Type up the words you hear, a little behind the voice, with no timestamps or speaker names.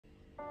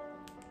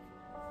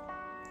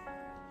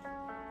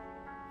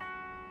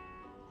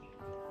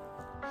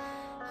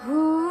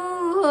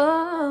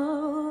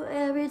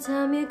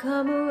time you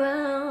come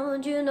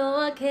around, you know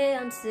I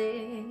can't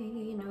say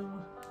no.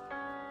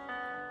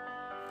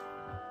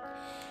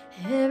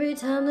 Every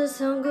time the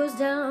sun goes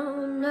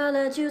down, I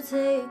let you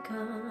take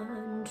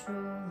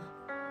control.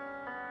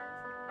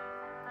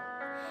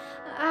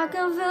 I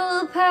can feel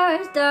the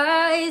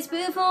paradise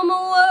before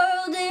my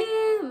world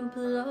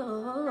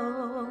implodes.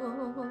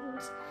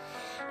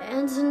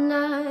 And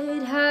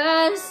tonight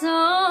had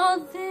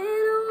something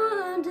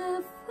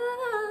wonderful.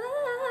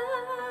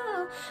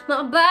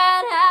 My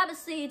bad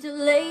habits lead to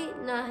late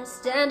nights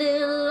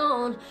standing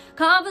alone,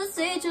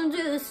 conversations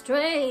with a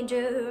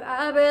stranger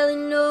I barely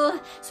know,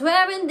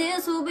 swearing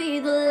this will be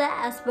the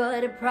last,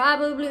 but it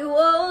probably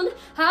won't.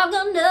 I've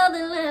got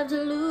nothing left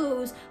to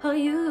lose or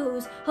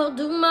use, or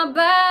do my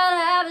bad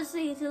habits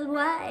lead to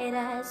white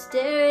eyes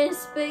stare in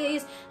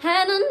space,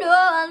 and I know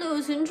I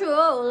lose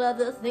control of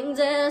the things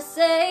that I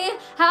say.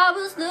 I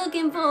was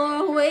looking for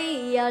a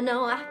way, I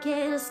know I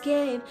can't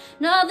escape.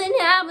 Nothing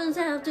happens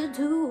after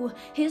two.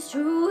 It's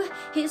true,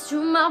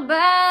 my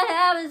bad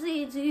habits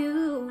lead to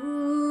you.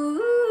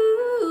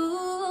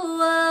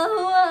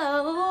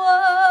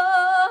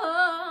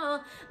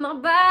 My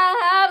bad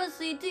habits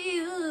lead to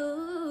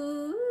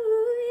you.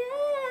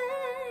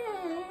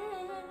 Yeah.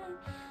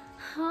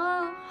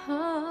 Oh,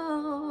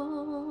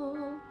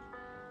 oh.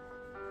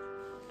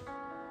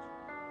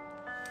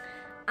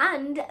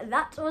 And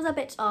that was a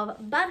bit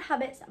of Bad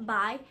Habits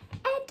by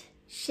Ed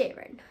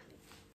Sheeran.